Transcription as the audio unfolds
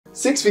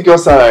Six-figure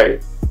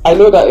salary. I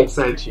know that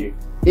excites you.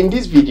 In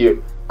this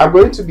video, I'm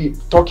going to be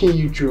talking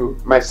you through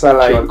my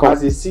salary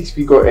as a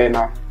six-figure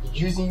earner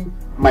using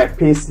my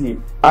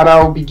payslip, and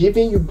I'll be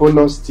giving you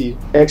bonus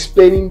tips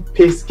explaining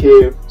pay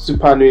scale,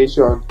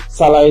 superannuation,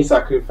 salary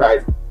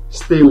sacrifice.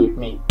 Stay with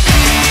me.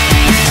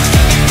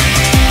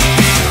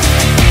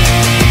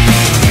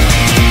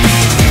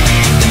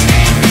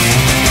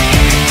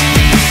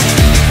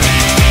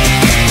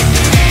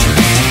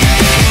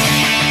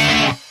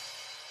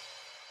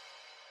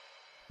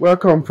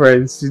 Welcome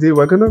friends. Today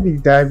we're going to be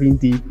diving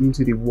deep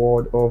into the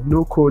world of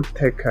no-code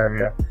tech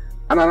career,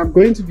 and I'm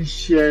going to be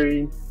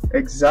sharing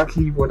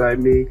exactly what I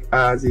make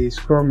as a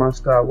Scrum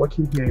Master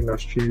working here in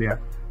Australia.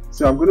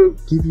 So I'm going to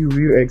give you a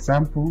real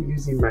example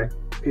using my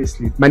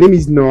payslip. My name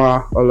is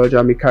Noah Oloja.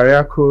 I'm a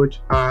career coach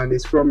and a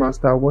Scrum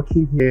Master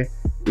working here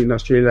in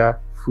Australia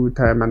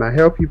full-time, and I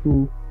help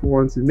people who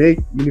want to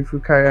make meaningful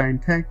career in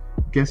tech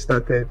get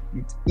started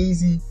with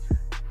easy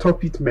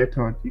top it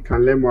method. You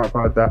can learn more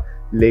about that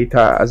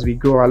later as we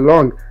go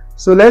along.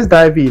 So let's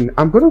dive in.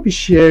 I'm going to be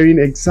sharing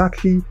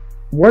exactly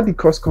what the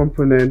cost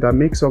component that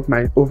makes up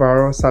my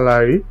overall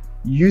salary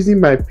using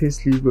my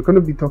payslip. We're going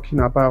to be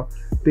talking about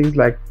things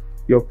like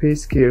your pay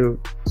scale,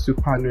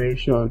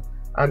 superannuation,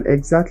 and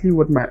exactly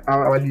what my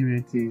hourly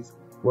rate is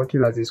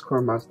working as a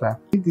Scrum Master.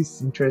 If this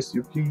interests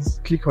you,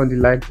 please click on the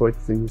like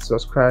button,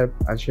 subscribe,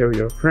 and share with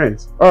your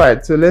friends.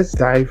 Alright, so let's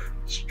dive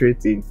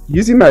straight in.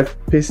 Using my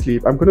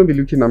payslip, I'm going to be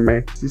looking at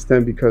my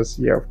system because,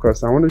 yeah, of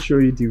course, I want to show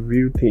you the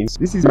real things.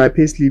 This is my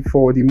payslip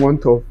for the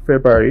month of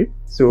February.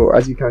 So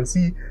as you can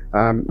see,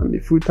 I'm a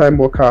full-time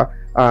worker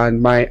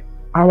and my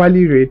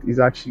hourly rate is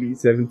actually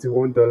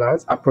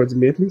 $71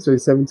 approximately. So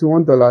it's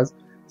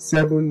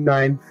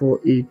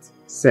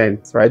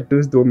 $71.7948, right?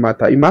 Those don't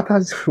matter. It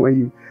matters when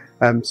you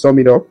sum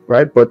it up,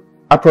 right? But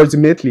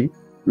approximately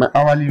my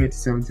hourly rate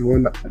is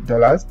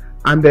 $71,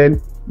 and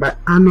then my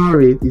annual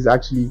rate is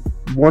actually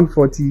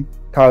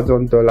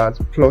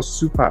 $140,000 plus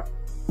super.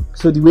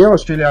 So the way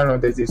Australia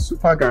runs, there's a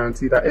super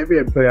guarantee that every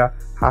employer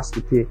has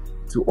to pay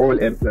to all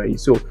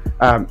employees. So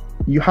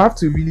you have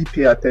to really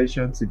pay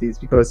attention to this,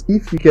 because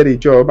if you get a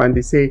job and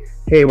they say,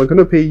 hey, we're going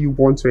to pay you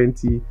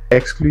 $120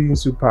 excluding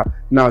super,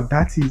 now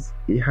that is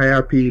a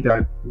higher pay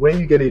than when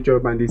you get a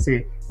job and they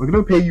say we're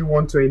going to pay you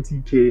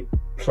 $120K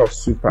plus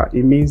super.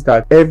 It means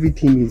that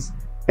everything is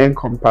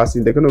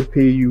encompassing. They're going to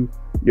pay you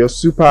your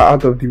super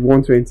out of the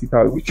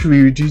 $120,000, which will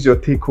reduce your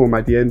take home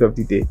at the end of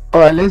the day.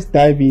 All right, let's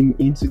dive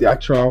into the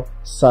actual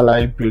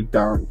salary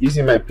breakdown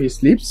using my pay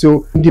slip.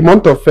 So in the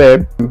month of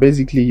Feb,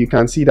 basically you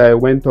can see that I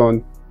went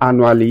on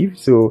annual leave.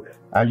 So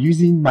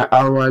using my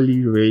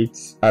hourly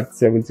rate at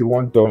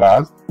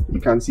 $71, you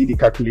can see the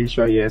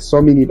calculation here,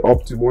 summing it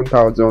up to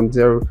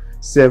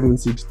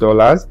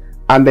 $1,076,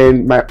 and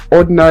then my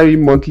ordinary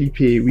monthly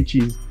pay, which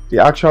is the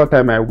actual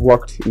time I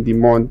worked in the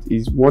month,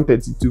 is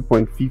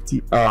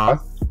 132.50 hours,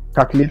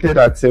 calculated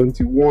at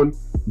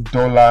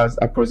 $71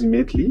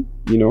 approximately,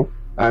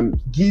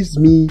 gives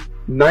me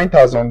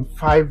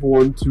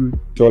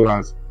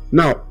 $9,512.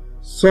 Now,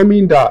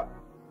 summing that,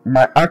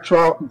 my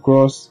actual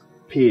gross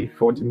pay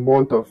for the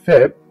month of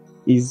Feb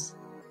is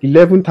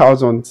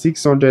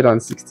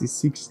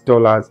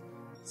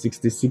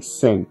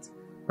 $11,666.66,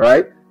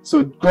 right?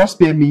 So gross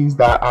pay means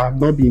that I have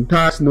not been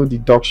taxed, no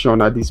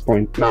deduction at this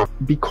point. Now,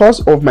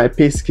 because of my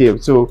pay scale,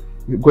 so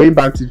going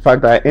back to the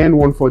fact that I earn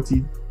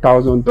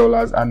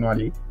 $140,000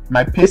 annually,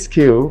 my pay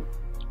scale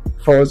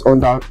falls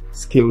under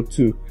scale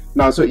 2.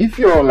 Now, so if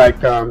you're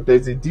like,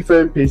 there's a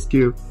different pay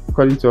scale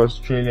according to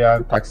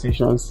Australian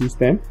taxation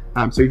system.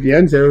 So if you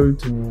earn 0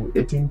 to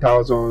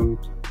 18,000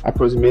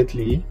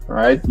 approximately,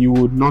 right, you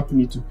would not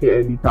need to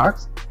pay any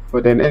tax.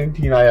 But then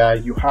anything higher,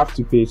 you have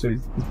to pay. So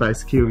it's by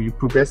scale. You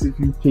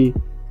progressively pay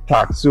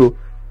tax. So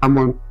I'm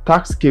on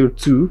tax scale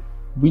 2,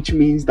 which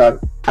means that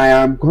I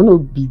am going to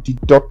be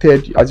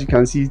deducted, as you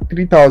can see,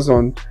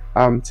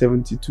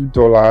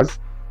 $3,072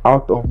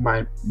 out of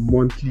my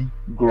monthly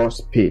gross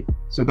pay.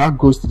 So that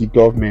goes to the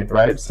government,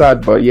 right?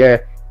 Sad, but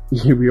yeah,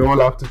 we all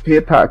have to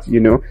pay tax,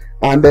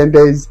 And then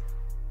there's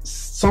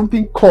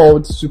something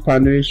called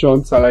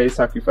superannuation salary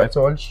sacrifice.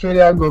 So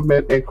Australian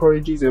government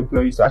encourages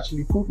employees to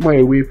actually put more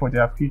away for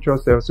their future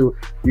self, so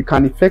you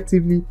can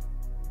effectively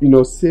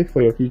save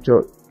for your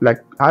future,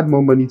 like add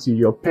more money to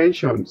your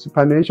pension.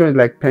 Superannuation is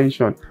like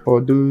pension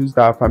for those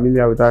that are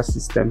familiar with that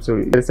system. So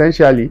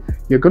essentially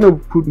you're going to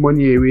put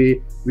money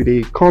away with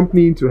a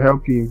company to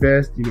help you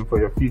invest, for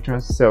your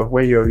future self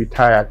when you're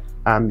retired,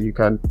 and you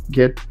can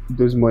get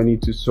those money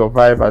to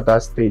survive at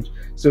that stage.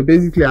 So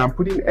basically I'm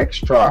putting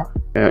extra,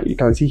 you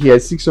can see here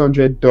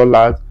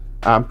 $600.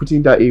 I'm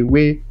putting that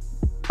away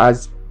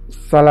as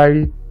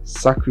salary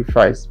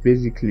sacrifice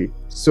basically.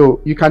 So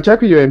you can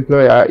check with your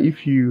employer if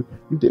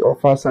they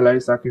offer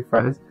salary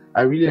sacrifice.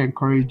 I really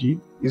encourage it.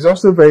 It's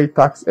also very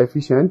tax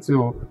efficient.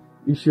 So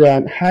if you're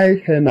a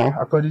high earner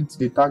according to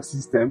the tax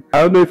system,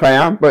 I don't know if I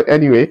am, but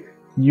anyway,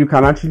 you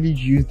can actually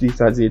use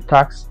this as a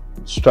tax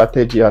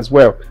strategy as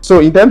well. So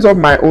in terms of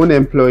my own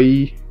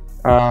employee,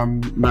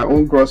 my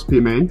own gross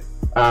payment,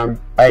 I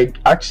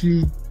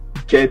actually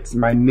get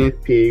my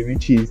net pay,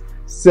 which is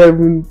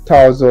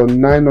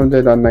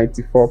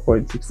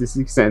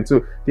 7,994.66 cents.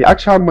 So the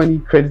actual money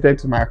credited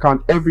to my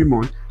account every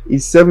month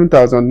is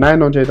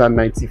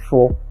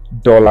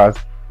 $7,994,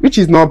 which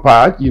is not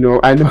bad. You know,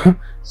 I know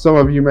some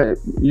of you might,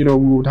 you know,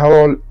 would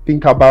all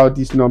think about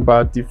this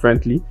number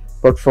differently,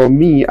 but for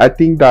me, I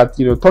think that,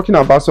 you know, talking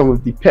about some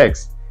of the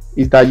perks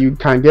is that you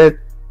can get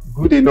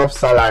good enough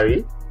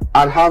salary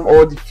and have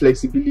all the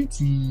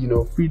flexibility, you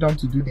know, freedom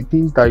to do the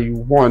things that you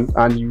want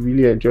and you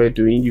really enjoy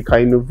doing. You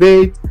can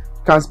innovate,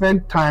 you can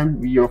spend time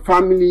with your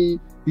family.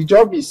 The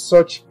job is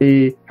such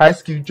a high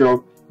skill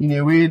job in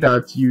a way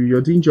that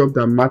you're doing jobs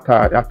that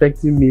matter,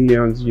 affecting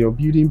millions, you're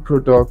building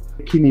products,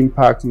 making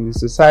impact in the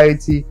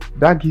society.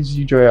 That gives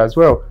you joy as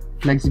well.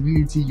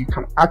 Flexibility, you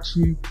can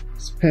actually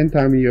spend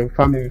time with your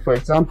family. For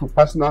example,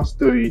 personal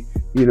story,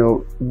 you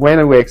know,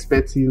 when we're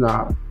expecting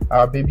our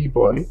baby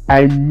boy,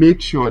 I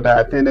made sure that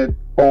I attended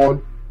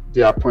all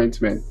the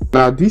appointments.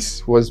 Now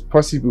this was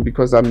possible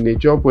because I'm in a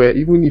job where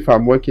even if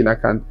I'm working, I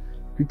can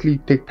quickly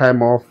take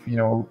time off, you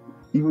know,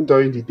 even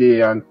during the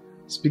day, and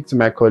speak to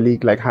my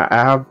colleague like, I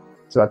have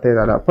to attend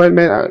an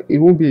appointment. It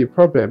won't be a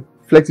problem.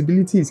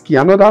 Flexibility is key.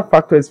 Another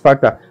factor is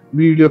that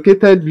we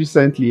relocated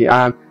recently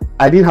and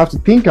I didn't have to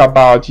think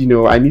about, you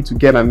know, I need to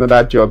get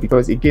another job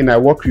because again, I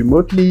work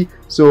remotely.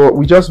 So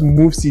we just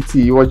moved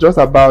city. It was just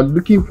about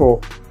looking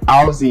for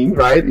housing,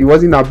 right? It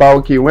wasn't about,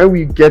 okay, when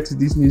we get to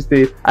this new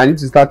state, I need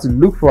to start to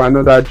look for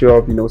another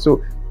job, you know.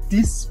 So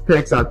these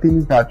perks are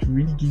things that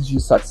really gives you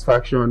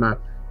satisfaction and,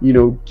 you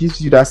know,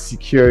 gives you that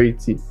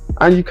security,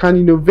 and you can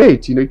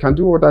innovate, you know, you can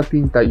do other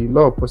things that you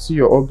love, pursue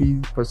your hobby,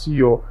 pursue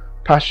your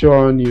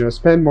passion, you know,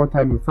 spend more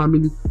time with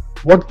family.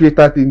 What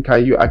greater thing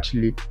can you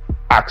actually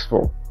ask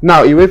for?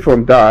 Now, away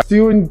from that,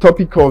 still in the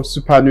topic of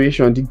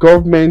superannuation, the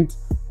government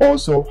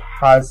also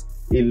has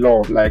a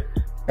law, like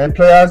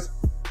employers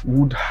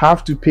would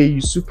have to pay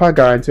you super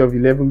guarantee of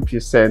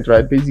 11%,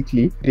 right?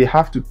 Basically, they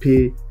have to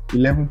pay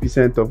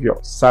 11% of your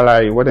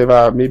salary,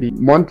 whatever, maybe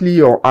monthly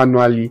or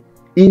annually,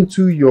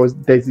 into your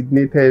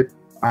designated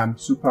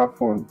super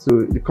fund.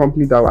 So the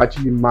company that will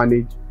actually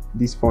manage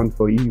this fund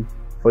for you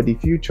for the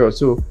future.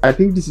 So I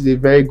think this is a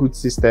very good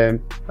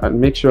system,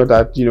 and make sure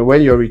that, you know,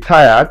 when you're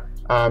retired,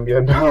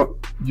 you're not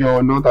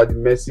at the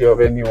mercy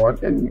of anyone,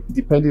 and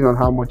depending on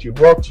how much you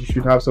worked, you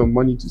should have some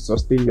money to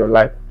sustain your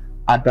life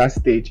at that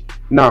stage.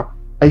 Now,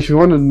 if you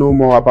want to know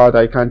more about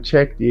that, you can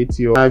check the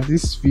ATO. Now, if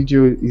this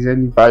video is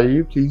any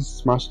value, please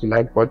smash the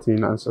like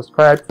button and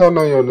subscribe. Turn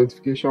on your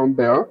notification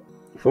bell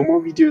for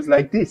more videos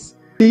like this.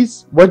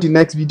 Please watch the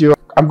next video.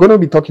 I'm going to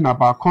be talking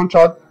about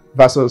contract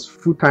versus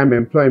full-time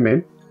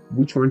employment.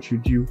 Which one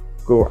should you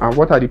go, and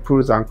what are the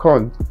pros and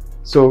cons?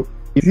 So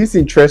if this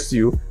interests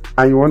you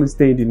and you want to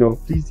stay in the know,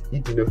 please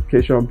hit the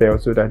notification bell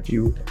so that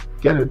you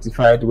get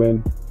notified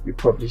when we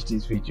publish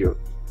this video.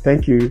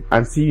 Thank you,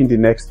 and see you in the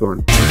next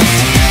one.